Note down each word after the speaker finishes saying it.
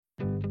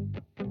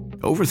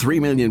Over 3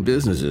 million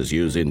businesses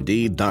use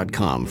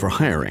Indeed.com for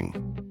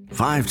hiring.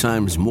 5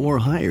 times more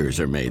hires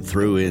are made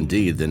through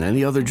Indeed than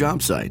any other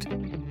job site.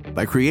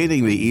 By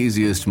creating the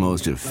easiest,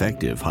 most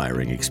effective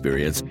hiring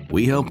experience,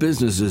 we help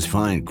businesses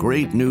find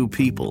great new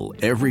people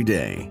every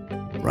day.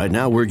 Right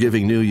now, we're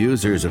giving new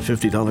users a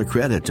 $50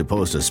 credit to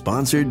post a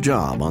sponsored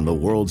job on the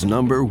world's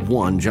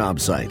 #1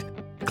 job site.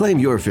 Claim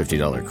your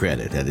 $50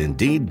 credit at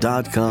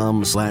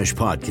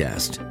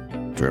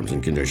Indeed.com/podcast. Terms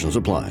and conditions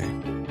apply.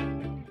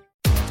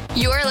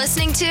 You're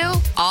listening to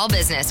All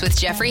Business with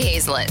Jeffrey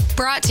Hazlett,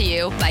 brought to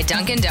you by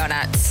Dunkin'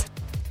 Donuts.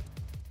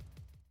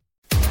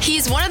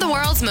 He's one of the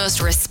world's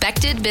most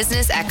respected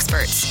business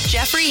experts,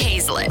 Jeffrey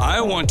Hazlett.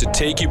 I want to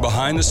take you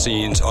behind the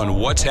scenes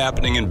on what's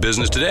happening in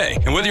business today.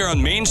 And whether you're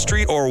on Main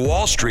Street or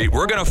Wall Street,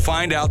 we're going to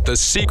find out the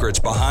secrets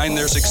behind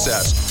their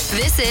success.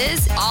 This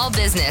is All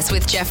Business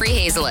with Jeffrey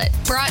Hazlett,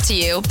 brought to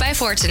you by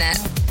Fortinet.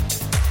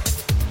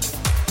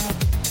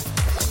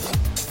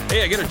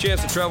 Hey, I get a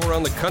chance to travel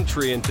around the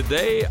country, and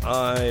today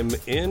I'm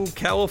in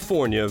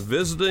California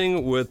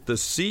visiting with the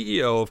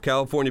CEO of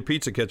California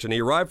Pizza Kitchen.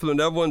 He arrived from the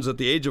Netherlands at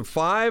the age of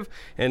 5,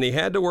 and he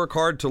had to work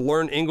hard to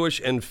learn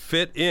English and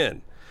fit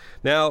in.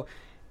 Now,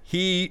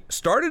 he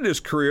started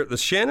his career at the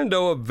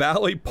Shenandoah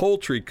Valley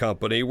Poultry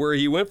Company, where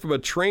he went from a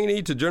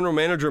trainee to general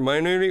manager,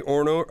 minority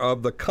owner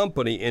of the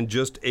company in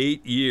just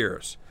 8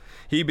 years.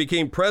 He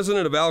became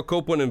president of Al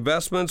Copeland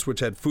Investments, which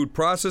had food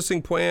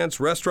processing plants,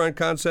 restaurant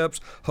concepts,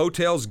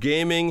 hotels,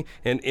 gaming,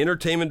 and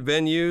entertainment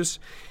venues.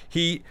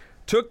 He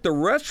took the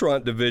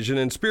restaurant division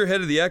and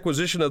spearheaded the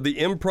acquisition of the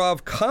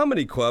Improv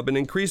Comedy Club and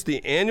increased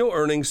the annual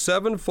earnings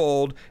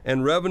 7-fold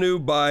and revenue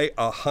by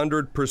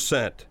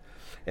 100%.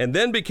 And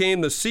then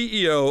became the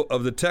CEO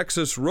of the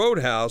Texas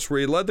Roadhouse, where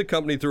he led the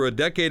company through a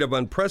decade of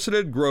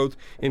unprecedented growth,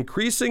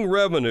 increasing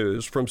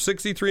revenues from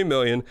 $63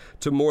 million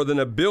to more than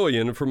 $1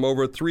 billion from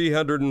over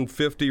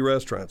 350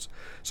 restaurants.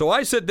 So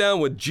I sit down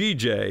with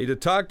GJ to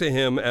talk to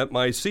him at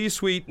my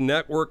C-Suite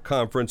Network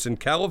conference in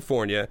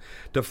California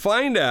to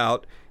find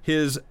out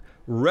his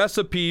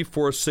recipe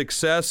for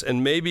success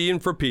and maybe even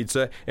for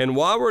pizza. And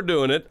while we're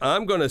doing it,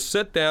 I'm going to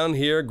sit down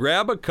here,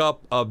 grab a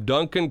cup of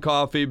Dunkin'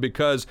 coffee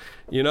because,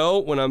 you know,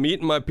 when I'm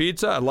eating my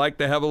pizza, I like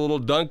to have a little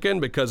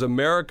Dunkin' because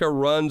America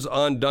runs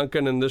on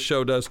Dunkin', and this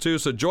show does too.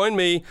 So join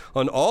me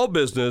on All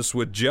Business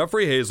with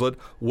Jeffrey Hazlett.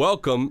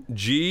 Welcome,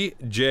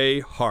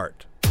 G.J.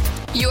 Hart.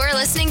 You're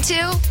listening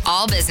to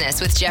All Business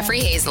with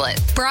Jeffrey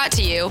Hazlett, brought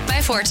to you by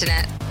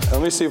Fortinet.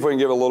 Let me see if we can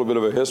give a little bit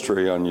of a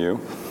history on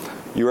you.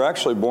 You were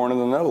actually born in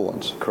the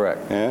Netherlands.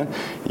 Correct. Yeah.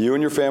 You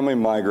and your family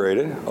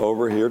migrated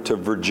over here to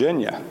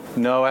Virginia.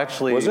 No,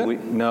 actually, Was it?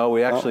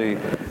 we actually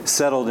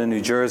settled in New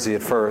Jersey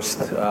at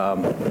first, and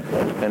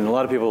a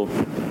lot of people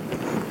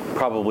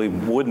probably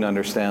wouldn't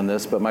understand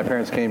this, but my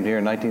parents came here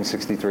in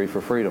 1963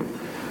 for freedom.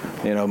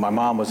 You know, my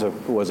mom was a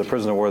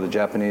prisoner of war of the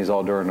Japanese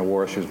all during the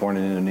war. She was born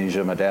in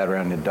Indonesia. My dad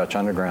ran the Dutch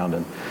underground,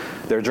 and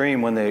their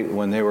dream when they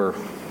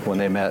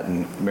met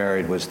and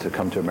married was to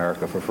come to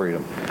America for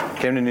freedom.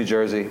 Came to New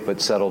Jersey,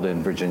 but settled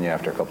in Virginia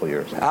after a couple of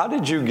years. How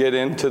did you get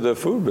into the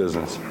food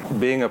business?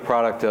 Being a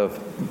product of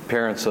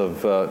parents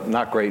of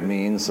not great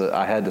means,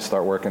 I had to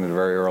start working at a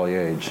very early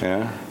age.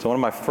 Yeah. So one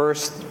of my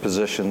first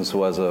positions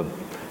was a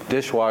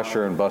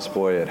dishwasher and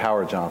busboy at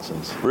Howard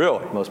Johnson's.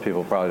 Really? Most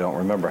people probably don't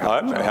remember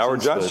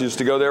Howard Johnson used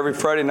to go there every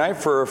Friday night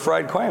for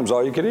fried clams,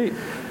 all you could eat.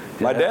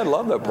 My dad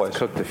loved that place. I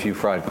cooked a few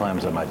fried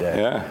clams on my day.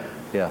 Yeah.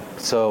 Yeah.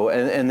 So,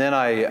 and then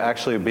I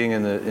actually, being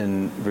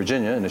in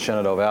Virginia, in the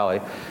Shenandoah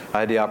Valley, I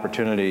had the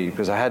opportunity,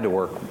 because I had to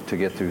work to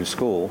get through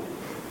school,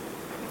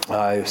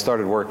 I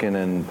started working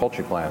in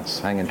poultry plants,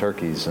 hanging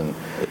turkeys, and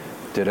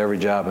did every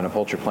job in a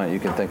poultry plant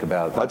you can think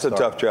about. That's a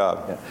tough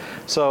job. Yeah.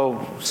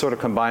 So, sort of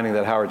combining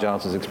that Howard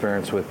Johnson's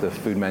experience with the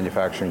food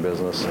manufacturing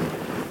business, and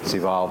it's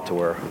evolved to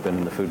where I've been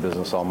in the food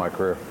business all my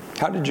career.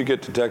 How did you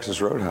get to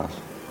Texas Roadhouse?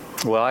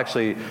 Well,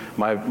 actually,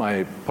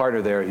 my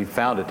partner there, he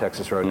founded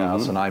Texas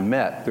Roadhouse, and I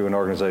met through an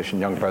organization,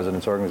 Young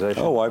Presidents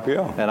Organization. Oh,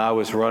 YPO. And I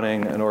was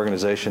running an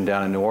organization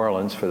down in New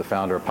Orleans for the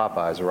founder of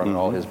Popeyes, running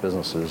all his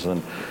businesses,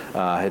 and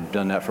had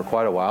done that for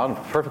quite a while. And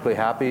perfectly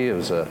happy. It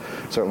was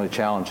certainly a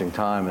challenging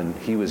time, and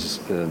he was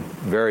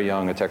very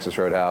young at Texas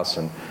Roadhouse,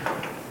 and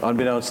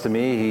unbeknownst to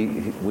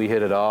me, we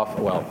hit it off.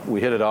 Well, we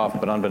hit it off,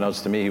 but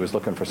unbeknownst to me, he was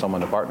looking for someone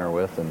to partner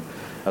with, and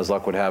as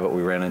luck would have it,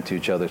 we ran into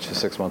each other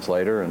 6 months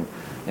later,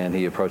 and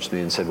he approached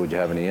me and said, "Would you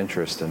have any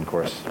interest?" And of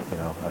course,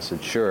 I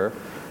said, "Sure."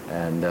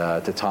 And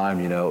at the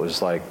time, it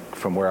was like,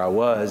 from where I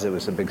was, it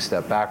was a big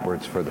step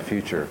backwards for the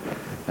future,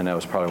 and that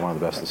was probably one of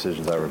the best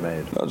decisions I ever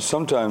made.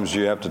 Sometimes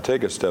you have to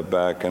take a step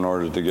back in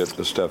order to get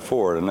the step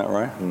forward, isn't that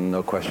right?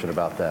 No question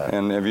about that.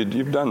 And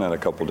you've done that a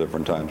couple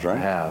different times, right? I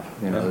have.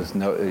 There's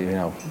no,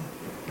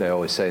 they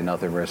always say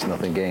nothing risked,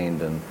 nothing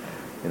gained, and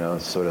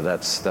sort of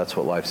that's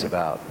what life's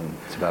about, and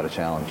it's about a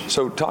challenge.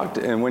 So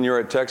and when you were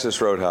at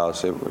Texas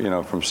Roadhouse,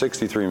 from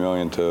 63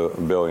 million to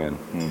 $1 billion,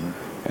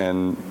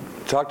 and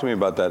talk to me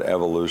about that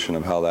evolution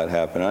of how that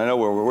happened. I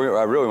know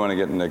I really want to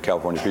get into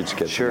California Pizza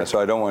Kitchen, sure. So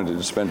I don't want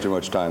to spend too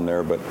much time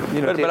there, but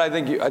I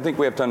think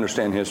we have to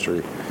understand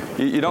history.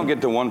 you don't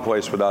get to one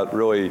place without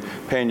really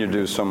paying your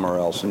dues somewhere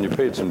else, and you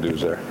paid some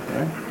dues there,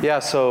 right? Yeah,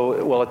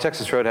 so, well, at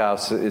Texas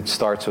Roadhouse, it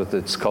starts with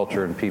its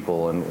culture and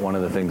people, and one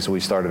of the things we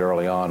started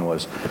early on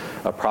was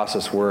a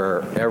process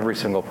where every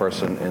single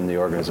person in the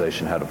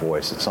organization had a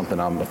voice. It's something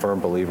I'm a firm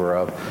believer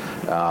of,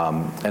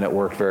 and it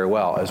worked very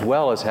well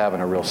as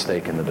having a real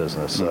stake in the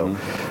business. So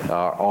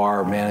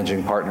our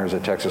managing partners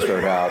at Texas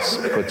Roadhouse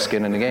put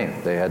skin in the game.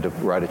 They had to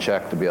write a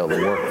check to be able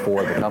to work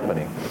for the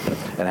company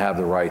and have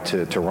the right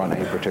to run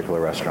a particular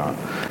restaurant.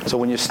 So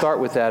when you start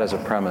with that as a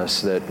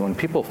premise, that when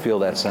people feel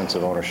that sense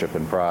of ownership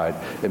and pride,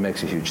 it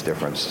makes a huge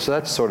difference. So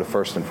that's sort of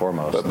first and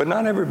foremost. But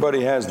not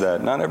everybody has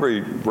that. Not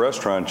every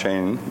restaurant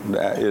chain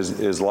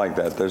is like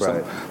that. There's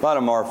a lot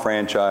of them are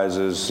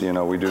franchises,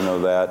 we do know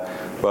that.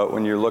 But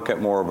when you look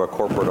at more of a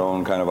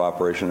corporate-owned kind of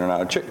operation, they're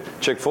not.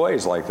 Chick-fil-A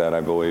is like that,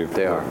 I believe.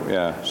 They are.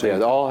 Yeah. So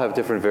they all have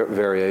different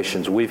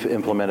variations. We've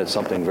implemented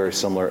something very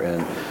similar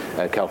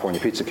at California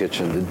Pizza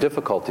Kitchen. The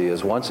difficulty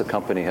is once a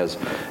company has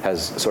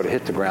sort of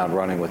hit the ground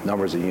running with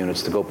numbers of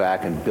units, to go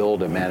back and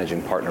build a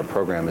managing partner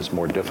program is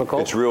more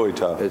difficult. It's really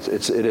tough.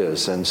 It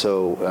is. And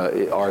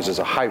so ours is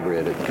a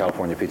hybrid at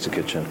California Pizza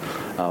Kitchen.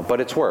 But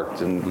it's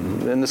worked.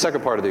 And the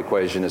second part of the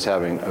equation is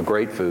having a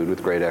great food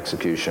with great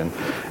execution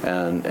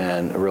and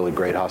a really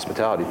great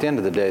hospitality. At the end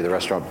of the day,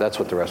 that's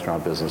what the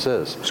restaurant business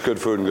is. It's good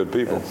food and good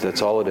people.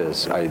 That's all it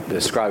is. I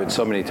describe it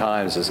so many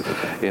times as,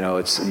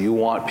 you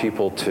want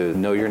people to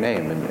know your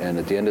name, and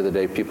at the end of the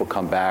day, people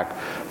come back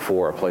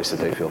for a place that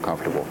they feel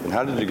comfortable. And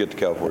how did you get to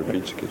California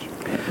Pizza Kitchen?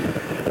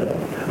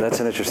 That's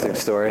an interesting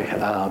story,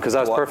 because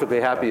I was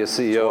perfectly happy as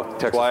CEO of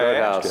Texas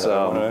Roadhouse.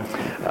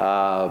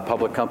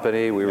 Public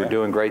company, we were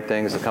doing great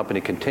things. The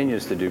company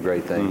continues to do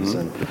great things,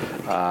 and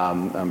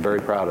I'm very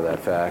proud of that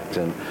fact.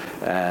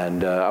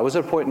 And I was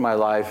at a point in my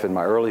life in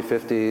my early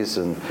 50s,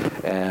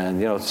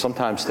 and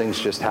sometimes things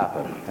just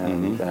happen,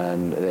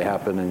 and they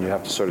happen, and you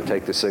have to sort of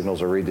take the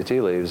signals or read the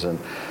tea leaves. And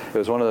it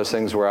was one of those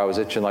things where I was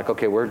itching, like,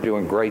 okay, we're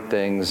doing great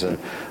things, and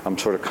I'm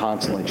sort of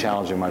constantly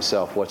challenging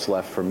myself. What's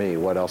left for me?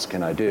 What else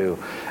can I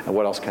do? And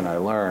what else can I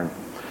learn?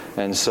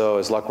 And so,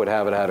 as luck would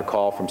have it, I had a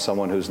call from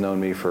someone who's known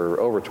me for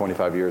over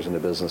 25 years in the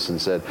business and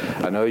said,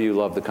 I know you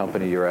love the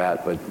company you're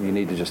at, but you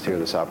need to just hear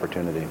this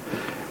opportunity.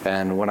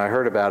 And when I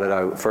heard about it,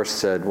 I first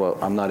said, well,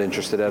 I'm not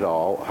interested at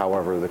all.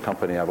 However, the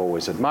company I've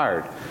always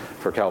admired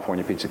for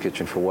California Pizza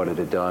Kitchen, for what it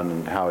had done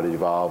and how it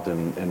evolved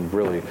and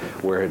really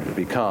where it had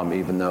become,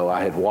 even though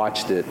I had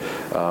watched it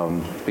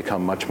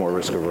become much more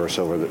risk averse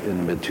in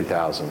the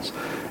mid-2000s.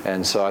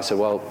 And so I said,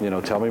 well,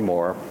 tell me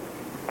more.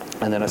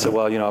 And then I said,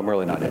 well, I'm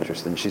really not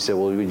interested. And she said,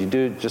 well, would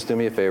you just do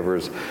me a favor,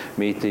 is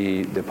meet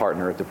the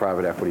partner at the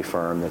private equity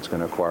firm that's going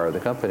to acquire the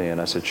company.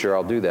 And I said, sure,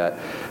 I'll do that.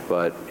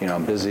 But,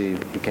 I'm busy.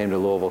 He came to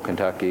Louisville,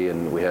 Kentucky,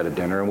 and we had a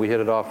dinner, and we hit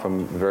it off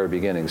from the very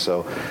beginning.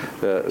 So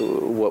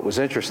what was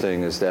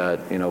interesting is that,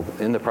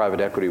 in the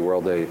private equity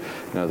world,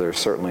 there's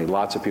certainly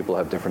lots of people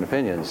have different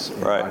opinions.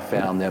 Right. I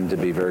found them to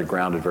be very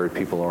grounded, very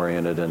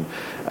people-oriented,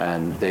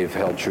 and they've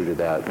held true to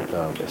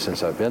that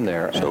since I've been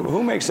there. So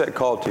who makes that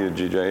call to you,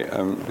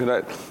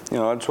 GJ?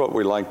 That's what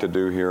we like to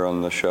do here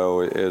on the show,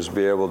 is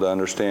be able to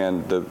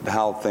understand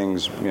how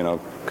things,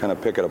 kind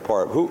of pick it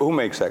apart. Who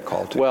makes that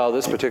call to you? Well,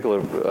 this particular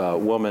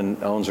woman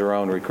owns her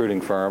own recruiting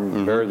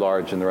firm, very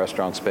large in the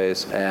restaurant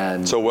space,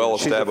 and so well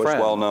established,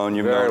 well known.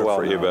 You've known her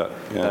for you bet.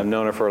 Yeah. I've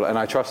known her for, and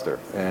I trust her.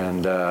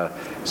 And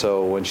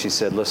so when she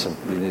said, "Listen,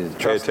 you need to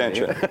trust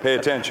me," pay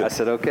attention. I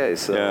said, "Okay."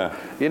 So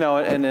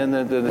and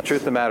the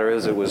truth of the matter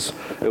is, it was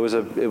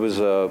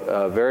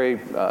a very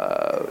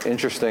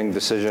interesting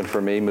decision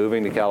for me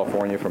moving to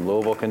California from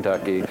Louisville,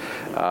 Kentucky.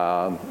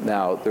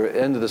 Now,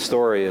 the end of the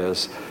story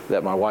is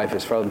that my wife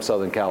is from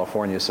Southern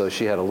California, so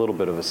she had a little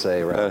bit of a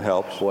say around that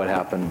helps. What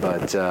happened.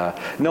 But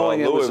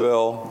knowing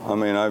Louisville,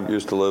 I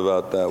used to live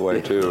out that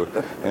way too,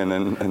 and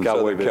in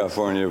Southern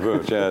California.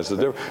 Yeah, it's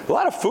a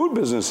lot of food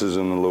businesses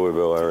in the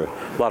Louisville area.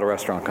 A lot of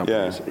restaurant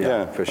companies.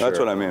 Yeah, for sure. That's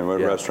what I mean.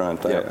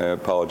 Restaurant. I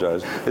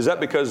apologize. Is that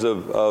because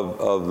of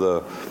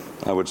the,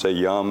 I would say,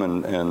 Yum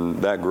and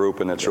that group,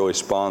 and it's really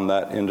spawned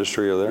that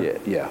industry over there?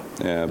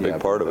 Yeah, a big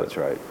part of it. That's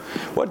right.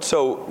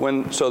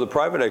 So the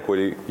private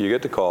equity, you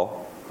get the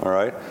call, all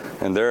right,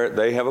 and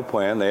they have a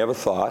plan, they have a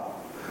thought,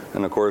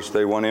 and of course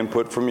they want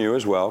input from you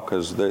as well,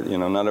 because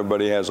not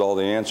everybody has all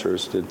the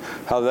answers.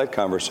 How did that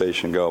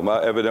conversation go?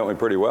 Evidently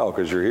pretty well,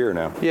 because you're here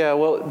now. Yeah,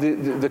 well,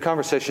 the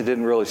conversation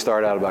didn't really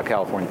start out about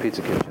California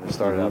Pizza Kitchen. It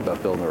started out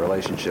about building a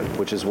relationship,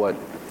 which is what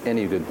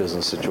any good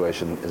business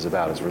situation is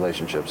about, is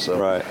relationships.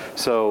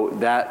 So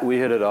that we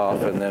hit it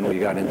off, and then we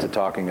got into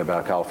talking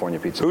about California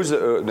Pizza. Who's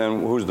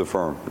the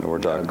firm that we're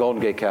talking?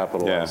 Golden Gate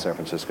Capital in San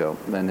Francisco,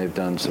 and they've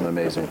done some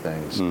amazing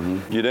things.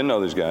 You didn't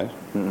know these guys.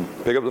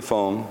 Pick up the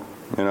phone,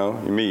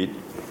 you meet.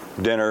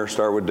 Dinner,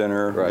 start with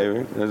dinner.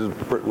 Right.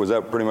 Maybe. Was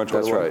that pretty much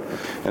what it was?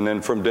 That's right. And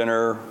then from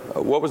dinner,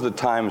 what was the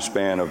time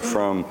span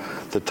from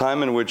the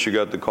time in which you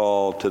got the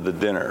call to the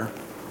dinner?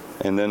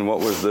 And then what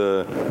was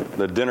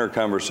the dinner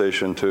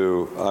conversation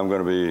to, I'm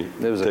going to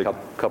be... It was a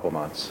couple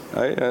months.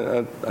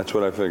 That's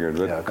what I figured.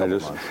 Yeah, a couple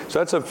months. So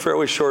that's a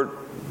fairly short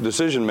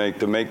decision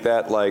to make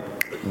that like,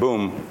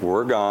 boom,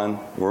 we're gone,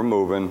 we're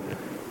moving.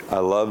 I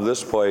love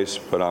this place,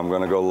 but I'm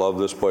going to go love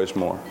this place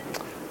more.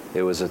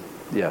 It was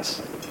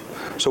yes.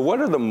 So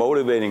what are the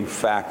motivating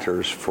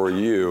factors for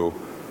you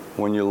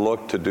when you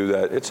look to do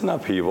that? It's an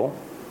upheaval.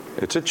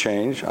 It's a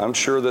change. I'm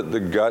sure that the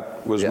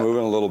gut was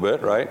moving a little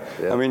bit, right?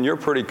 Yeah. I mean, you're a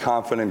pretty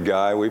confident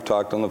guy. We've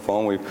talked on the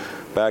phone.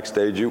 We've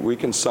backstage. We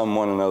can sum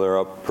one another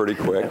up pretty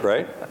quick,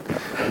 right?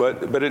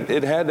 But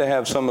it had to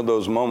have some of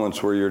those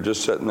moments where you're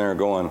just sitting there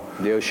going...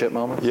 The oh shit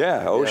moments?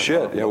 Yeah, oh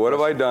shit. Yeah, what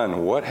have I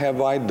done? What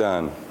have I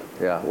done?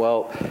 Yeah,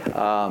 well,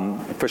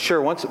 for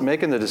sure, once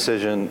making the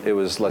decision, it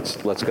was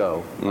let's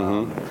go.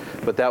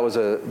 But that was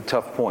a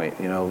tough point.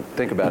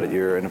 Think about it.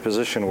 You're in a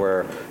position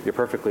where you're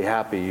perfectly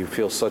happy. You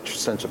feel such a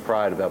sense of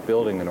pride about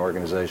building an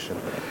organization.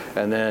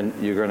 And then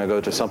you're going to go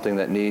to something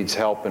that needs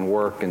help and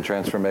work and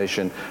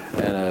transformation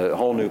and a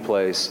whole new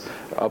place,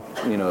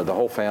 the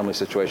whole family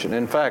situation.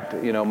 In fact,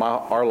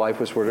 our life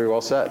was pretty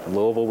well set. In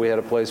Louisville, we had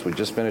a place. We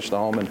just finished the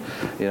home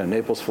in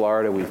Naples,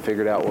 Florida. We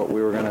figured out what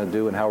we were going to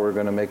do and how we were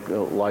going to make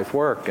life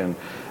work. And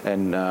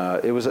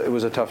it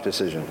was a tough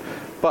decision.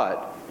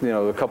 But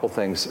a couple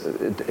things.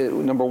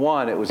 Number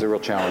one, it was a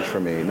real challenge for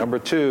me. Number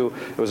two,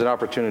 it was an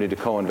opportunity to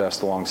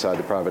co-invest alongside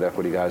the private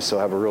equity guys, so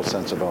have a real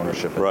sense of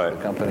ownership in the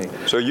company.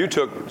 So you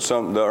took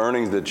the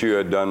earnings that you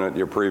had done at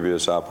your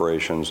previous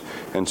operations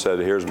and said,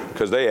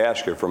 because they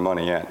ask you for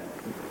money in.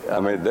 I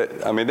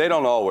mean, they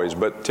don't always,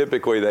 but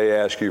typically they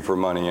ask you for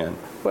money in.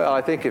 Well,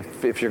 I think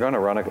if you're going to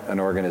run an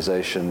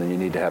organization, then you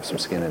need to have some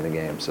skin in the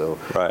game. So,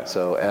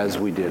 so as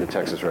we did at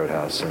Texas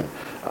Roadhouse, and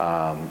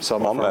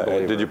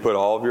did you put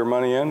all of your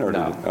money in, or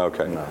no?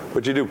 Okay, no.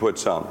 But you do put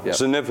some,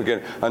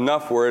 significant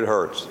enough where it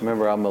hurts.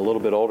 Remember, I'm a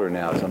little bit older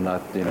now, so I'm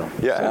not, so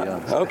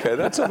young. Okay,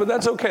 but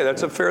that's okay.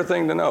 That's a fair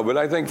thing to know. But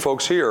I think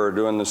folks here are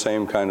doing the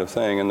same kind of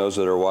thing, and those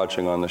that are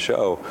watching on the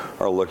show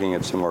are looking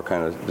at similar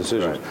kind of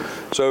decisions.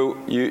 Right. So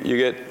you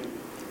get.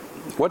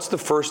 What's the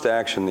first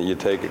action that you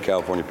take at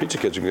California Pizza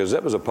Kitchen? Because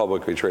that was a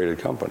publicly traded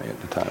company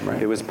at the time,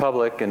 right? It was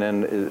public, and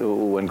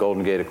then when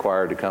Golden Gate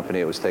acquired the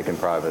company, it was taken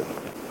private.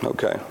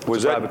 Okay.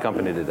 Was that a private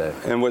company today?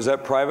 And was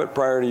that private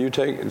prior to you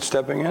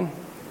stepping in?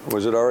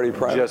 Was it already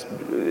private?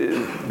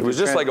 It was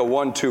just like a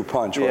 1-2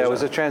 punch. Yeah, it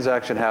was a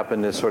transaction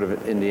happened sort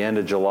of in the end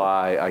of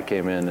July. I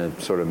came in and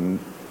sort of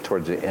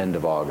towards the end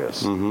of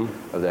August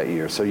of that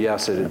year. So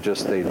yes,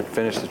 they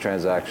finished the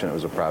transaction. It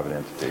was a private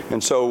entity.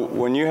 And so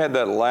when you had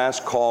that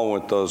last call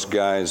with those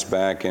guys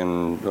back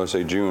in, let's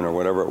say, June or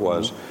whatever it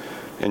was,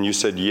 and you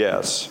said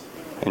yes,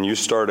 and you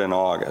start in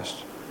August,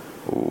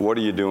 what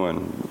are you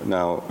doing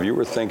now? You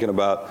were thinking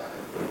about,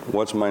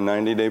 what's my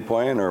 90-day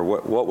plan, or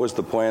what was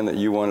the plan that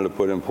you wanted to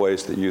put in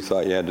place that you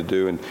thought you had to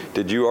do? And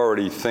did you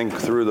already think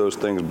through those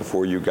things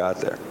before you got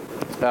there?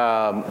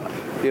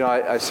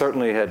 I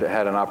certainly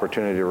had an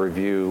opportunity to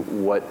review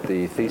what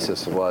the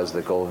thesis was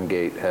that Golden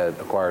Gate had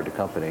acquired the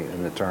company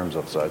in the terms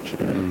of such,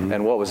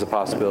 and what was the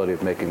possibility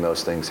of making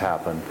those things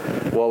happen.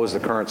 What was the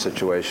current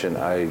situation?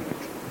 I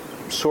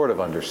sort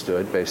of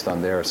understood based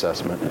on their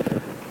assessment.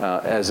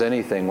 As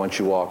anything, once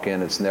you walk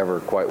in, it's never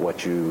quite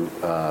what you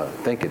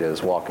think it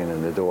is walking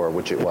in the door,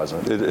 which it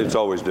wasn't. It's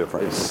always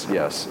different.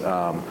 Yes.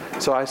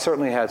 So I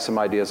certainly had some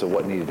ideas of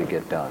what needed to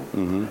get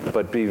done.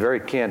 But be very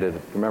candid,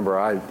 remember,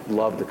 I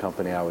loved the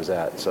company I was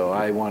at, so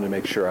I wanted to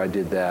make sure I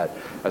did that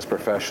as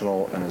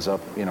professional and as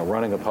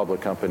running a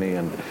public company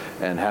and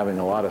having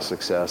a lot of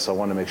success. I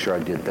wanted to make sure I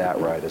did that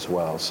right as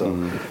well. So,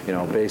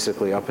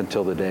 basically up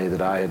until the day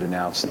that I had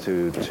announced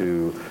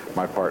to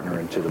my partner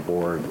and to the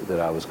board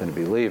that I was going to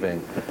be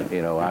leaving,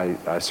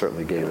 I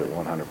certainly gave it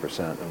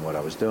 100% in what I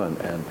was doing.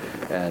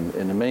 And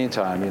in the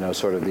meantime,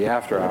 sort of the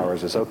after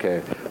hours is, okay,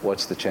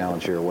 what's the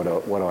challenge here? What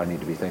do I need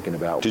to be thinking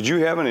about? Did you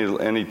have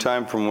any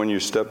time from when you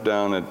stepped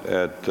down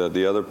at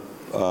the other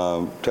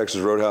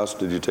Texas Roadhouse?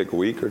 Did you take a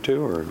week or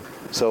two? Or?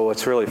 So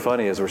what's really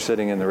funny is we're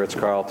sitting in the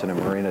Ritz-Carlton in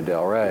Marina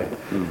Del Rey.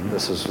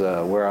 This is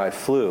where I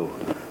flew.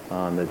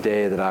 On the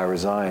day that I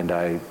resigned,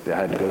 I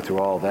had to go through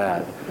all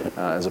that.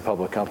 As a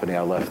public company,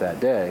 I left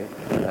that day,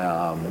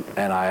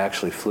 and I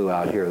actually flew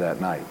out here that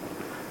night.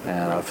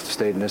 And I've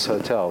stayed in this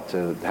hotel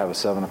to have a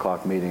 7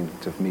 o'clock meeting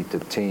to meet the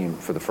team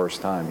for the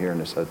first time here in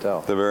this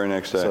hotel. The very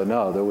next day. So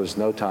no, there was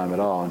no time at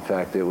all. In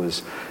fact, it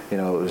was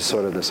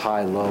sort of this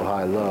high,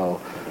 low,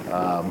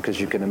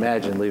 because you can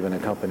imagine leaving a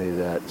company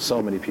that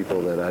so many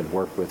people that I'd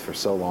worked with for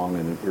so long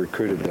and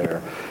recruited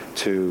there,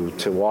 to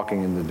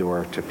walking in the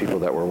door to people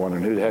that were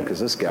wondering, who the heck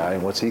is this guy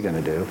and what's he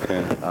going to do?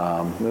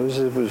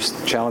 It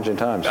was challenging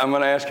times. I'm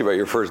going to ask you about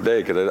your first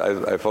day,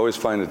 because I've always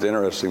find it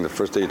interesting. The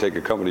first day you take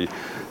a company,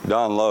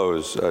 Don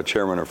Lowe's,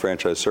 chairman of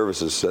Franchise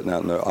Services, sitting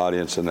out in the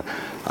audience, and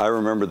I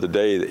remember the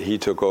day that he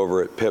took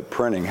over at Pip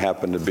Printing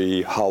happened to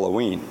be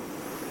Halloween,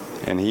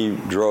 and he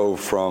drove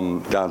from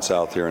down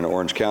south here in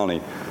Orange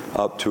County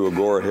up to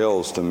Agora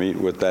Hills to meet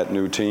with that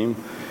new team.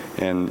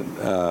 And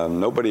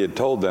nobody had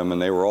told them,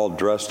 and they were all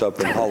dressed up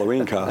in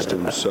Halloween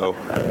costumes. So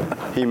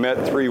he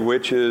met 3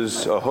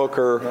 witches, a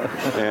hooker,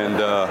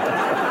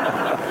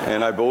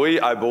 and I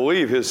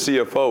believe his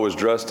CFO was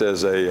dressed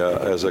as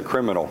a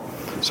criminal.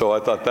 So I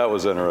thought that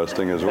was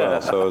interesting as well.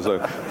 So it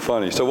was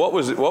funny. So what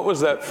was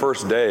that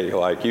first day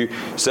like? You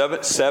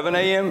 7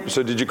 a.m.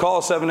 So did you call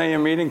a 7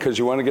 a.m. meeting because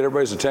you wanted to get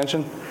everybody's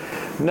attention?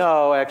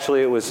 No,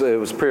 actually, it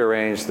was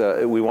prearranged.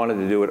 We wanted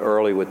to do it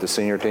early with the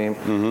senior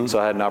team, so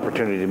I had an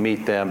opportunity to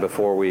meet them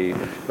before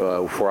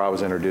I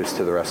was introduced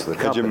to the rest of the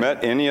company. Had you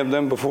met any of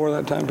them before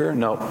that time period?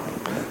 No.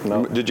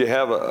 Did you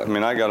have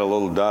I got a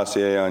little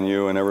dossier on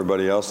you and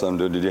everybody else.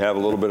 Did you have a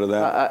little bit of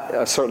that?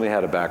 I certainly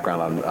had a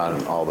background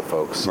on all the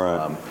folks.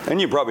 Right. And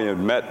you probably had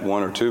met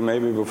 1 or 2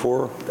 maybe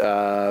before?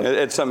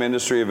 At some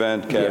industry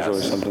event, casual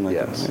or something like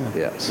that?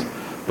 Yes.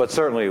 But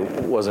certainly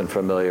wasn't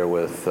familiar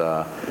with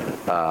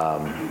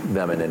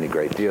them in any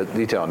great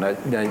detail.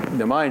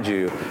 Now, mind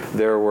you,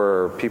 there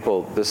were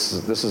people. This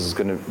is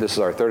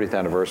our 30th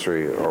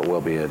anniversary, or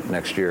will be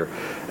next year,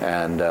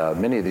 and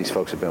many of these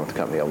folks have been with the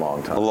company a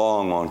long time. A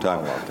long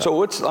time. So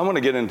I want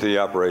to get into the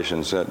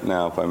operations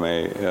now, if I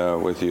may,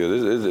 with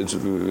you. It's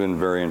been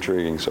very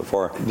intriguing so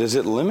far. Does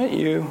it limit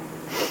you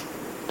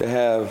to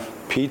have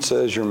pizza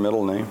as your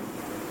middle name?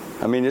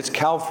 I mean, it's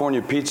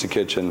California Pizza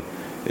Kitchen.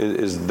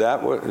 Is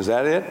that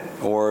it?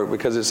 Or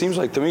because it seems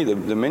like to me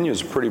the menu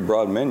is a pretty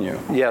broad menu.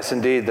 Yes,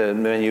 indeed, the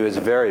menu is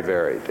very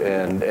varied,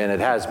 and it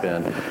has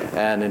been.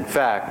 And in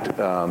fact,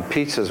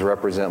 pizzas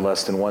represent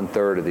less than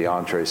 1/3 of the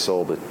entrees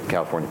sold at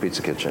California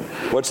Pizza Kitchen.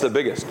 What's the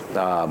biggest?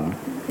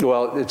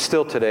 Well, it's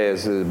still today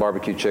is the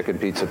barbecue chicken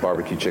pizza,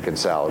 barbecue chicken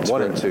salad,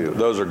 1 and 2.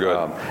 Those are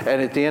good.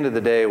 And at the end of the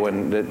day,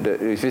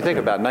 if you think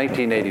about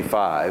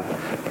 1985,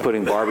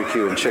 putting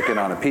barbecue and chicken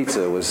on a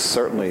pizza was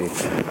certainly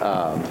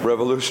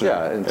revolutionary.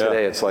 Yeah, and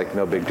today it's like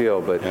no big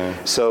deal. But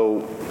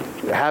so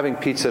having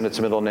pizza in its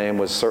middle name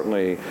was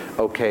certainly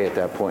okay at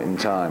that point in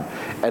time.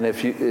 And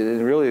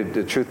really,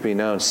 the truth be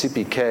known,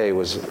 CPK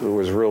was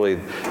really,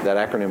 that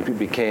acronym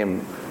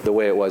became the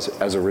way it was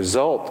as a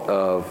result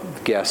of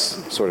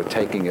guests sort of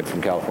taking it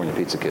from California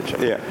Pizza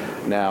Kitchen. Yeah.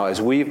 Now,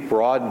 as we've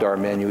broadened our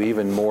menu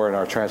even more in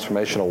our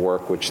transformational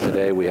work, which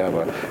today we have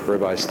a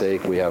ribeye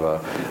steak, we have a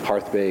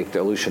hearth-baked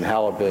Aleutian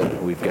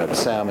halibut, we've got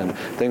salmon,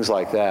 things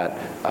like that,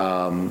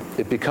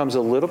 it becomes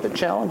a little bit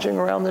challenging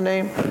around the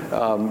name.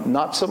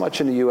 Not so much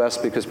in the U.S.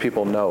 because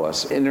people know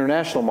us. In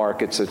international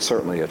markets, it's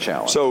certainly a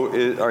challenge. So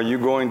are you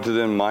going to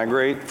then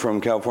migrate from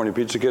California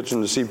Pizza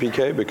Kitchen to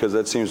CPK? Because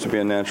that seems to be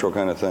a natural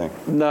kind of thing.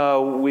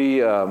 No,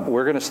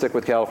 we're going to stick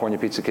with California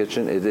Pizza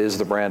Kitchen. It is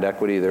the brand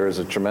equity. There is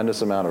a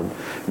tremendous amount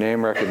of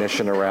name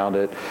recognition around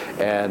it.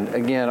 And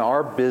again,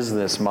 our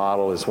business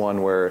model is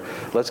one where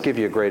let's give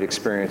you a great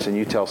experience and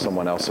you tell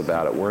someone else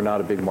about it. We're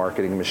not a big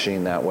marketing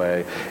machine that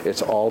way.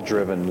 It's all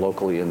driven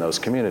locally in those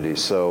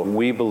communities. So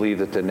we believe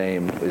that the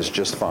name is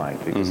just fine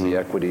because the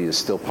equity is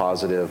still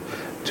positive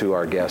to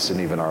our guests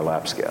and even our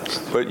lapsed guests.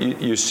 But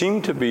you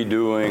seem to be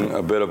doing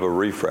a bit of a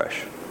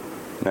refresh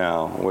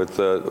now with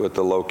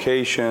the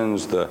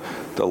locations, the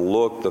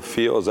look, the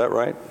feel. Is that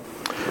right?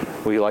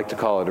 We like to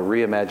call it a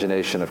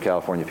reimagination of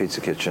California Pizza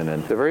Kitchen.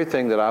 And the very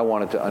thing that I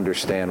wanted to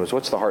understand was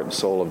what's the heart and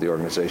soul of the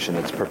organization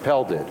that's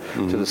propelled it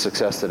to the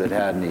success that it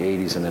had in the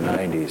 80s and the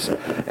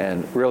 90s.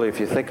 And really, if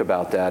you think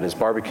about that, is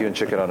barbecue and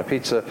chicken on a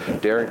pizza,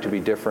 daring to be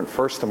different,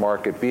 first to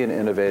market, being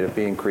innovative,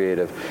 being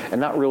creative, and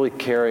not really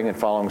caring and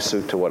following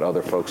suit to what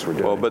other folks were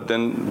doing. Well,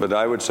 but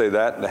I would say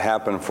that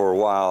happened for a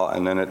while,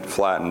 and then it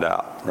flattened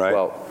out, right?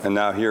 Well, and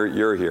now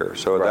you're here,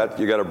 so right. that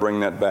you got to bring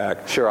that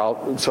back. Sure.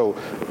 So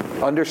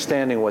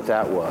understanding what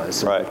that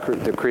was, right.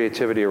 the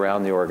creativity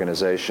around the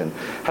organization,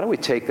 how do we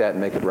take that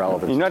and make it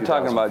relevant? You're not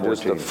talking about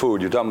just the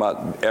food. You're talking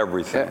about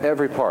everything.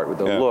 Every part, with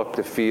the look,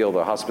 the feel,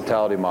 the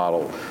hospitality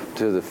model,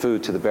 to the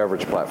food, to the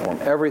beverage platform,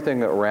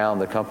 everything around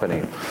the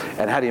company,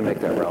 and how do you make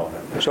that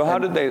relevant? So how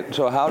did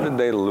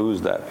they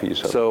lose that piece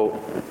of it? So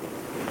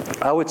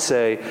I would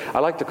say, I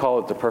like to call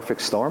it the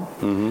perfect storm.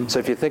 So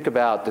if you think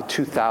about the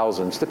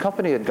 2000s, the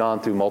company had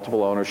gone through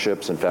multiple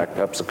ownerships. In fact,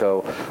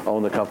 PepsiCo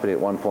owned the company at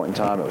one point in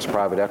time. It was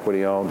private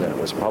equity owned, then it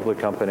was a public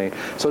company.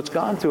 So it's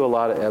gone through a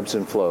lot of ebbs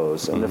and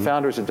flows. And the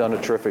founders had done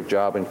a terrific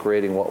job in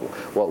creating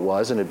what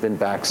was, and had been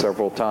back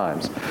several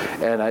times.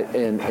 And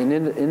in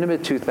the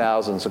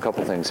mid-2000s, a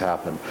couple things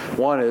happened.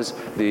 One is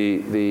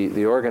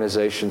the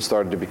organization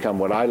started to become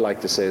what I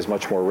like to say is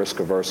much more risk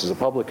averse. As a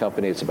public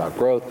company, it's about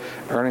growth,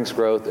 earnings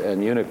growth,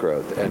 and unit growth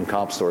and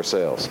comp store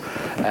sales.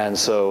 And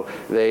so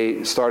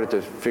they started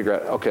to figure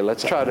out, okay,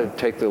 let's try to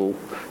take the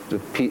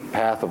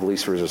path of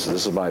least resistance.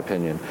 This is my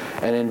opinion.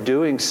 And in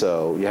doing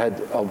so, you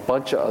had a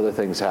bunch of other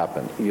things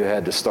happen. You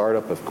had the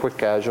startup of quick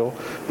casual,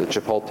 the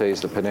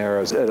Chipotles, the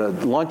Paneros. At a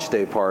lunch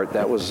day part,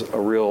 that was a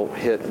real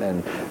hit,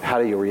 and how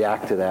do you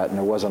react to that? And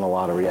there wasn't a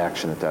lot of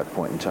reaction at that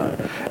point in time.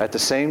 At the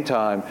same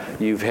time,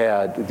 you've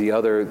had the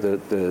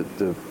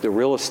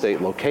real estate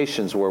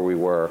locations where we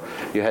were.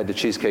 You had the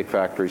Cheesecake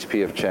Factories,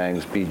 P.F.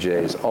 Chang's,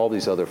 BJ's, all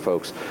these other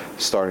folks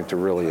starting to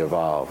really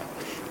evolve.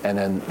 And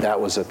then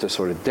that was at the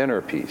sort of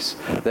dinner piece.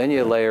 Then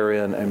you layer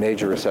in a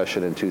major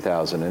recession in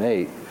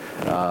 2008,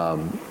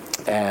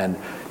 And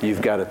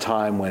you've got a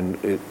time when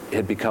it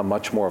had become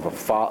much more of a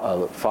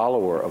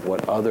follower of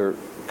what other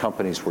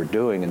companies were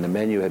doing, and the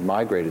menu had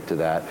migrated to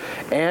that.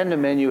 And the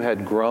menu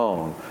had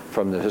grown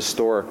from the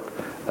historic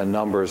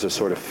numbers of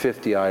sort of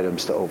 50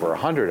 items to over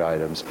 100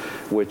 items,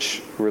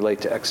 which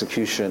relate to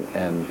execution,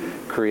 and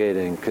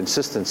creating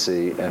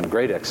consistency and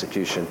great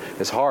execution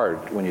is hard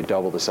when you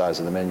double the size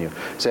of the menu.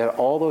 So you had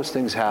all those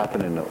things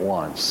happening at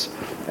once,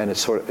 and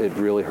it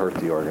really hurt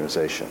the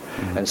organization.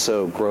 Mm-hmm. And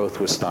so growth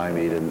was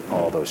stymied and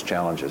all those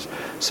challenges.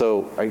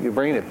 So you're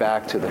bringing it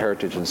back to the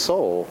heritage and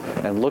soul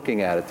and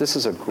looking at it. This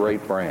is a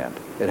great brand.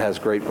 It has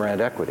great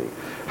brand equity.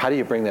 How do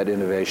you bring that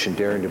innovation,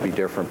 daring to be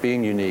different,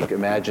 being unique?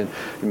 Imagine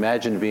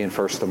being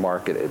first to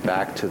market it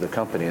back to the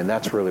company, and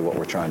that's really what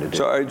we're trying to do.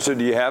 So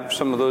do you have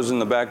some of those in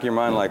the back of your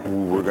mind, like,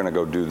 ooh, we're going to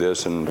go do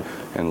this and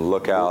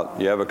look out?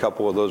 You have a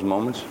couple of those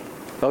moments?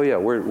 Oh yeah,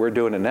 we're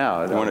doing it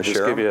now. You want to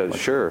share?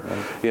 Sure.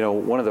 You know,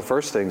 one of the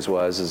first things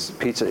is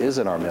pizza is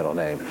in our middle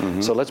name.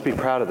 Mm-hmm. So let's be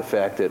proud of the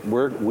fact that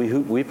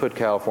we put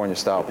California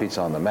style pizza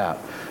on the map.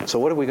 So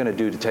what are we going to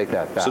do to take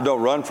that back? So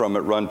don't run from it,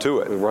 run to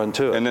it. Run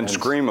to it. And then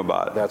scream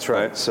about it. That's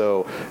right.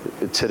 So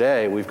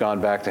today we've gone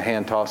back to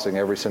hand tossing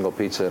every single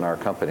pizza in our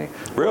company.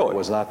 Really? It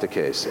was not the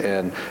case.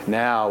 And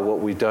now what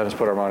we've done is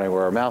put our money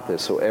where our mouth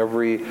is. So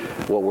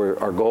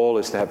our goal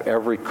is to have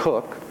every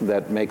cook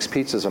that makes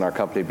pizzas in our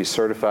company be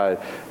certified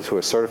to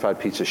a certified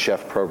pizza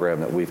chef program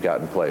that we've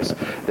got in place.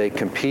 They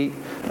compete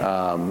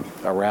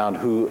around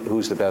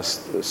who's the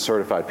best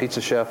certified pizza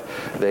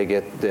chef. They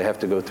have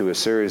to go through a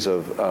series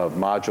of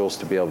modules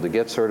to be able to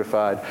get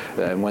certified.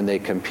 And when they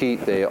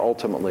compete, they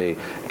ultimately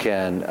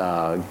can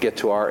get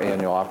to our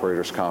annual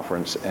operators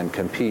conference and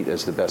compete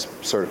as the best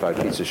certified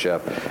pizza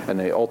chef. And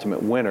the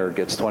ultimate winner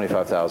gets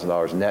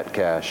 $25,000 net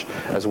cash,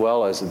 as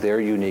well as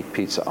their unique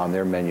pizza on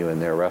their menu in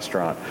their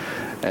restaurant.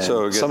 And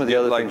so some of the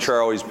other like things,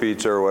 Charlie's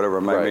Pizza or whatever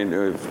it might mean.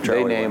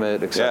 They name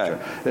it, etc.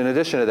 Yeah. In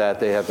addition to that,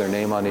 they have their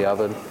name on the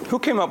oven. Who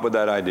came up with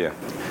that idea?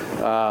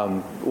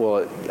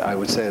 Well, I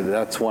would say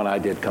that's one I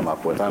did come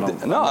up with. I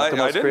didn't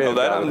know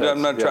that.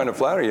 I'm not trying to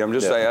flatter you. I'm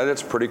just saying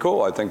that's pretty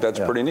cool. I think that's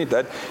pretty neat.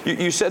 That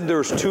you said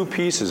there's two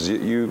pieces.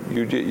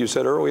 You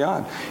said early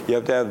on you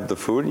have to have the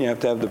food and you have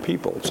to have the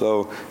people.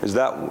 So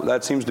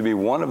that seems to be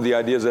one of the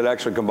ideas that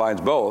actually combines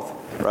both,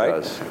 right?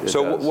 It does.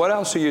 What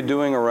else are you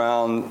doing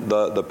around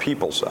the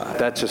people side?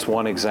 That's just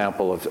one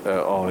example of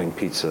owning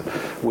pizza.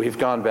 We've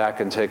gone back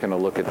and taken a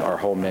look at our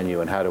whole menu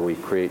and how do we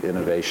create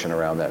innovation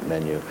around that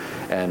menu,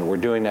 and we're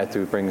doing that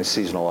through bringing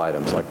seasonal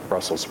items like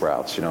Brussels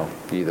sprouts. You know,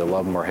 you either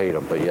love them or hate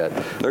them, but yet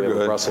we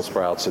have Brussels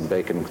sprouts and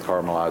bacon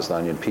caramelized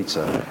onion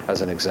pizza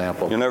as an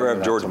example. You never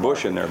have George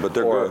Bush in there, but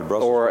they're good.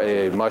 Or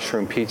a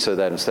mushroom pizza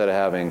that instead of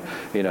having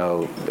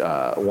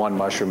one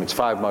mushroom, it's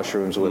 5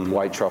 mushrooms with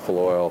white truffle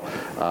oil,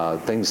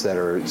 things that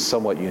are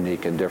somewhat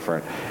unique and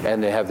different.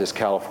 And they have this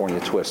California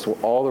twist.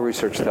 All the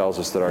research tells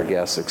us that our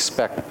guests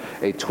expect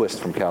a twist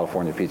from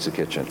California Pizza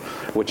Kitchen,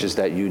 which is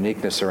that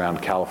uniqueness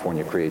around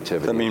California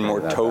creativity. Does that mean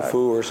more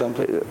tofu or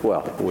something?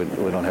 Well, we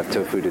don't have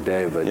tofu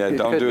today, but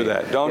don't do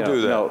that. Don't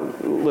do that. No,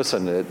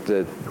 listen,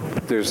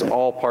 there's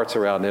all parts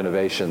around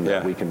innovation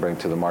that we can bring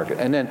to the market.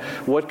 And then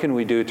what can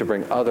we do to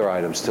bring other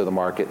items to the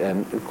market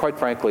and, quite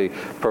frankly,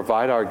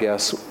 provide our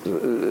guests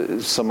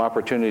some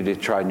opportunity to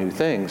try new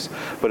things,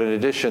 but in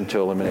addition to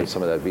eliminate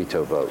some of that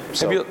veto vote.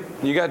 So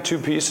you got two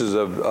pieces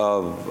of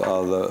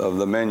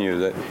the menu.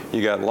 That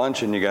you got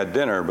lunch and you got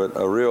dinner, but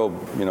a real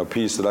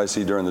piece that I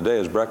see during the day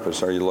is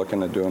breakfast. Are you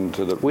looking at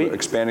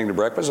expanding to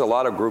breakfast? A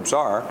lot of groups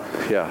are.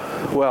 Yeah.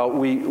 Well,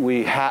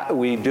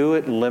 we do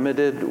it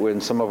limited in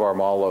some of our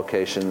mall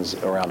locations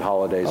around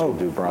holidays. We'll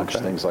do brunch,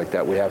 things like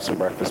that. We have some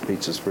breakfast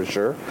pizzas for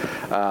sure.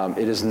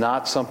 It is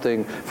not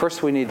something.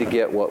 First, we need to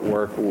get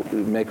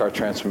make our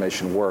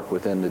transformation work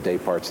within the day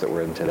parts that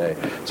we're in today.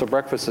 So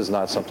breakfast is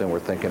not something we're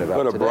thinking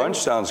about. But a brunch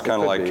sounds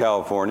kind of like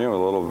California, with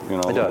a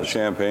little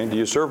champagne. Do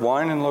you serve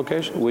wine in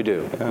location? We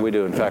do. Yeah. We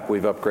do. In fact,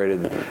 we've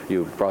upgraded.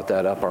 You brought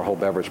that up. Our whole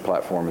beverage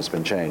platform has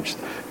been changed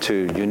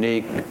to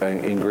unique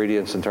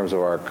ingredients in terms of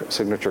our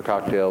signature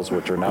cocktails,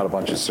 which are not a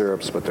bunch of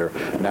syrups, but they're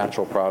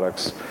natural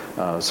products.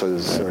 So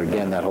there's,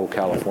 again, that whole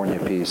California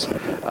piece.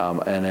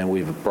 And then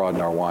we've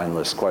broadened our wine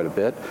list quite a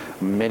bit.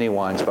 Many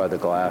wines by the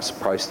glass,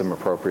 priced them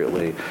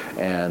appropriately,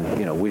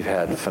 and we've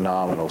had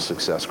phenomenal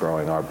success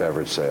growing our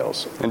beverage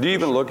sales. And do you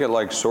even look at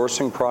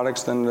sourcing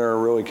products then that are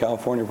really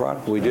California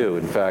products? We do.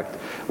 In fact,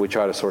 we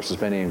try to source as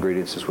many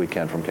ingredients as we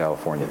can from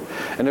California.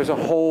 And there's a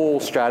whole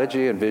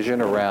strategy and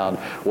vision around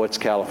what's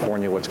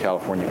California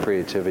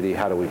creativity,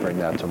 how do we bring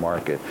that to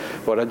market.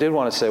 But I did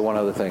want to say one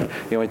other thing.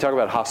 When we talk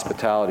about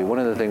hospitality, one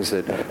of the things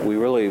that we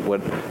really,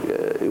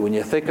 when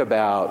you think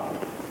about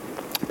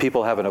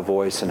people having a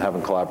voice and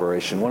having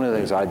collaboration. One of the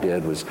things I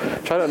did was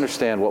try to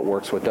understand what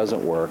works, what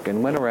doesn't work,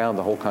 and went around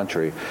the whole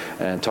country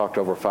and talked to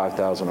over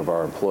 5,000 of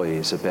our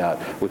employees about,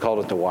 we called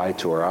it the why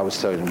tour. I was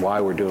telling them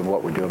why we're doing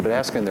what we're doing, but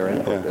asking their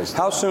input. Yeah.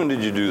 How soon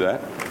did you do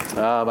that?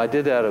 I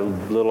did that a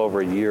little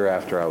over a year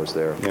after I was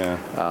there. Yeah.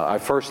 I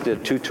first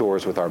did 2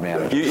 tours with our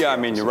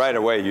managers. Right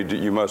away,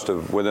 you must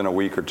have, within a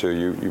week or two,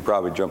 you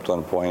probably jumped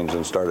on planes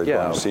and started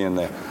going, seeing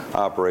the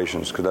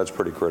operations, because that's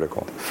pretty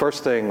critical.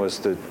 First thing was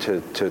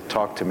to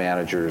talk to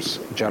managers,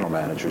 general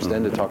managers,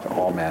 then to talk to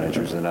all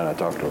managers, and then I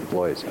talked to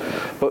employees.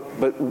 But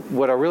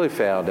what I really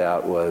found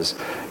out was,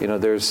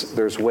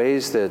 there's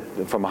ways that,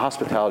 from a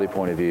hospitality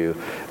point of view,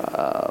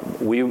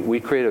 we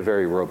create a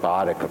very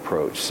robotic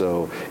approach.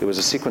 So it was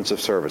a sequence of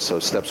service. So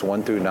steps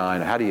 1 through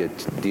 9, how do you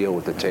deal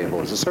with the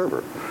table as a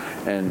server?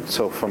 And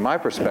so from my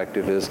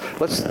perspective is,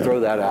 let's throw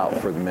that out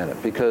for the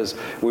minute, because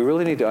we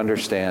really need to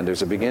understand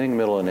there's a beginning,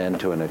 middle, and end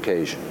to an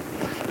occasion.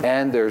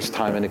 And there's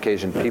time and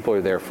occasion. People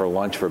are there for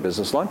lunch, for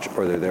business lunch,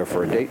 or they're there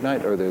for a date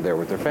night, or they're there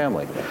with their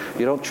family.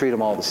 You don't treat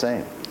them all the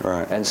same.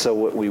 Right. And so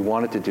what we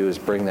wanted to do is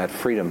bring that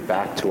freedom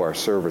back to our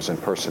servers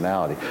and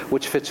personality,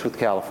 which fits with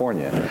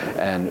California,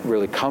 and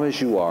really come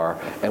as you are,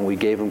 and we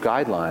gave them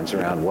guidelines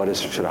around what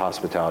should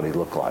hospitality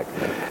look like.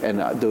 And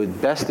the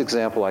best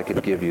example I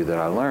could give you that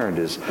I learned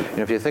is,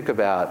 if you think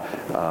about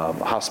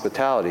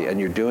hospitality and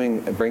you're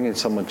bringing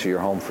someone to your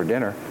home for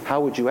dinner, how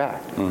would you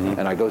act? Mm-hmm.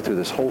 And I go through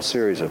this whole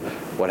series of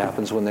what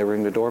happens when they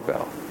ring the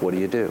doorbell. What do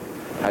you do?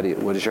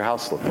 What does your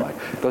house look like?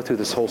 Go through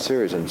this whole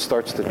series, and it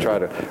starts to try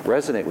to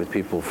resonate with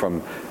people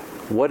from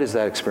what does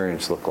that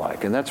experience look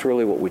like? And that's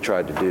really what we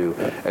tried to do,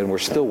 and we're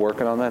still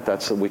working on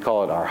that. We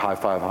call it our high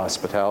five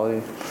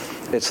hospitality.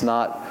 It's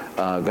not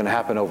going to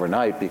happen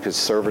overnight, because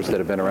servers that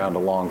have been around a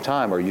long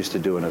time are used to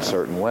doing it a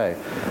certain way.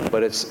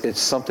 But it's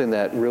something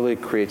that really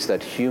creates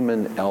that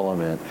human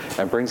element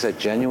and brings that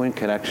genuine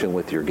connection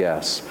with your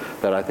guests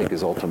that I think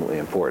is ultimately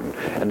important.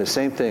 And the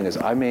same thing is,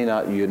 I may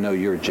not,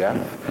 you're Jeff,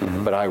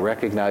 mm-hmm. but I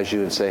recognize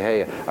you and say,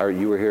 hey,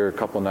 you were here a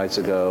couple nights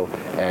ago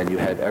and you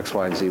had X,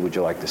 Y, and Z. Would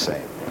you like the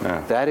same? Yeah.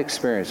 That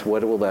experience,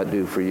 what will that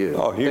do for you?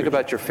 Oh, huge. Think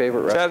about your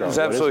favorite restaurant. It's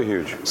absolutely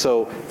huge.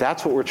 So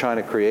that's what we're trying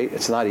to create.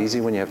 It's not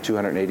easy when you have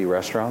 280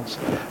 restaurants,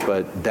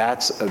 but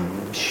that's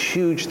a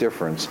huge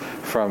difference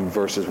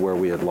versus where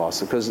we had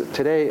lost it. Because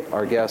today,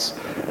 our guests,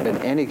 and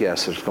any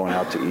guest that's going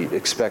out to eat,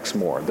 expects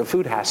more. The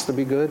food has to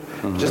be good.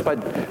 Mm-hmm. Just by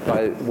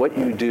what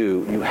you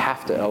do, you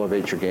have to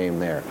elevate your game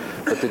there.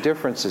 But the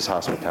difference is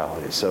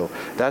hospitality. So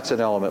that's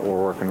an element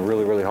we're working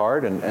really, really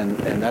hard, and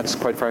that's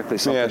quite frankly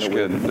something. Let me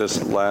ask you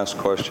this last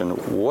question.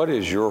 What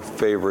is your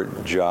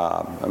favorite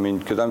job? I mean,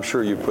 because I'm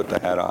sure you put the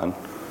hat on.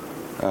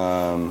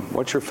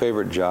 What's your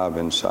favorite job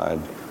inside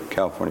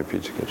California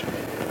Pizza Kitchen?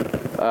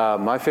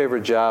 My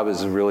favorite job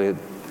is really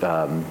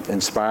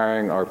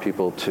inspiring our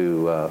people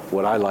to,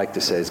 what I like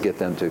to say is get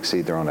them to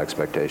exceed their own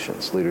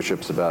expectations.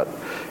 Leadership's about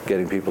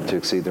getting people to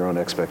exceed their own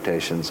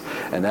expectations,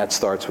 and that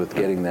starts with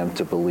getting them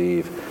to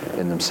believe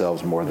in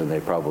themselves more than they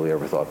probably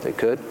ever thought they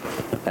could,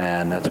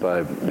 and that's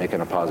by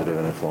making a positive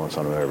influence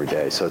on them every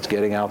day. So it's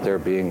getting out there,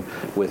 being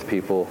with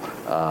people.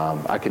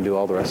 I can do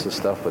all the rest of the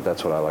stuff, but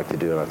that's what I like to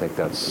do, and I think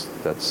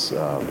that's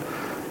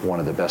one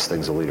of the best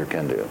things a leader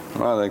can do.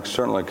 Well, they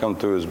certainly come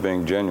through as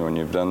being genuine.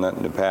 You've done that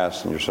in the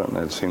past, and you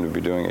certainly seem to be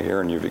doing it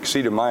here, and you've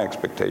exceeded my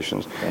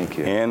expectations. Thank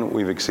you. And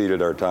we've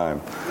exceeded our time.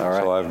 All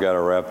right. So I've got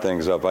to wrap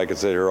things up. I could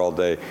sit here all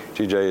day.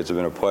 GJ, it's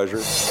been a pleasure.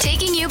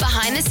 Taking you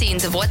behind the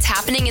scenes of what's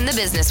happening in the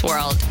business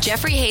world,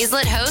 Jeffrey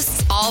Hayzlett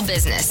hosts All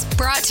Business,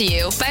 brought to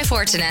you by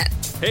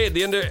Fortinet. Hey, at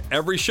the end of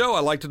every show,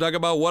 I like to talk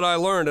about what I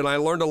learned, and I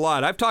learned a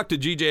lot. I've talked to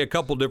GJ a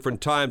couple different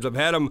times. I've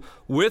had him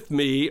with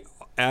me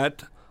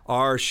at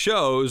our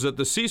shows at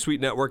the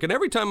C-Suite Network, and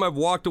every time I've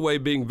walked away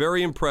being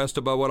very impressed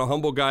about what a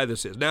humble guy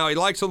this is. Now, he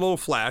likes a little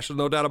flash, there's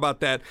no doubt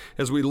about that,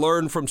 as we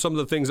learned from some of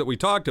the things that we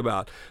talked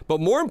about. But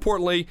more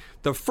importantly,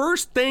 the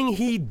first thing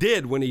he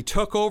did when he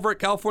took over at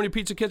California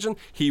Pizza Kitchen,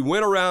 he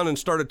went around and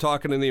started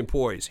talking to the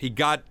employees. He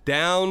got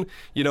down,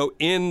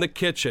 in the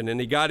kitchen, and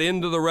he got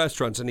into the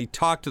restaurants, and he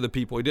talked to the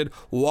people. He did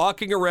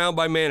walking around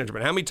by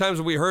management. How many times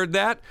have we heard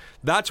that?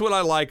 That's what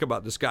I like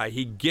about this guy.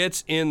 He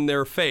gets in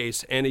their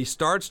face, and he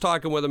starts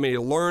talking with them, and he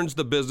learns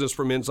the business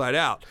from inside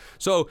out.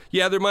 So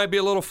yeah, there might be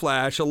a little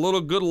flash, a little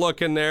good look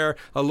in there,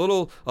 a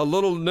little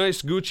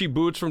nice Gucci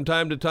boots from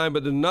time to time,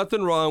 but there's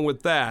nothing wrong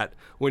with that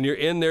when you're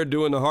in there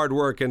doing the hard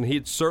work, and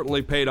he's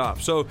certainly paid off.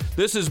 So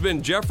this has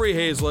been Jeffrey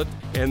Hayzlett,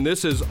 and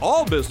this is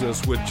All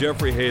Business with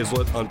Jeffrey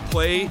Hayzlett on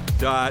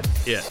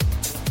Play.it.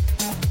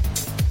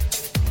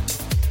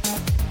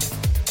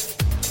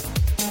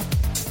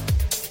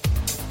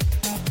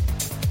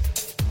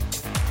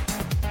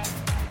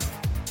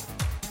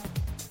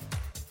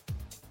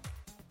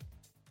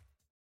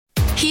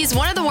 He's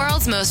one of the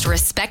world's most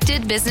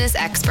respected business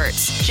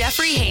experts,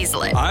 Jeffrey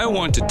Hayzlett. I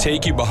want to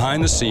take you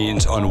behind the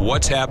scenes on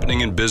what's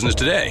happening in business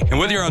today. And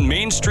whether you're on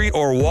Main Street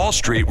or Wall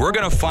Street, we're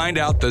going to find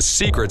out the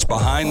secrets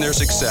behind their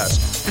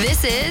success.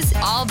 This is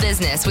All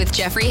Business with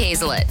Jeffrey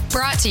Hayzlett,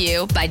 brought to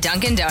you by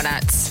Dunkin'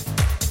 Donuts.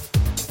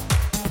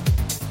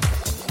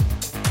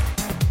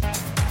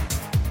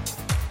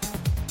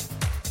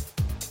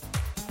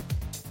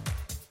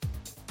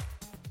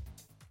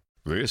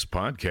 This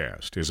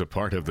podcast is a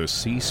part of the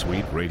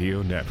C-Suite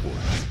Radio Network.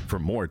 For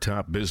more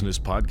top business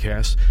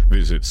podcasts,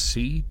 visit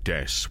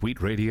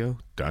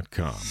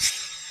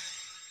c-suiteradio.com.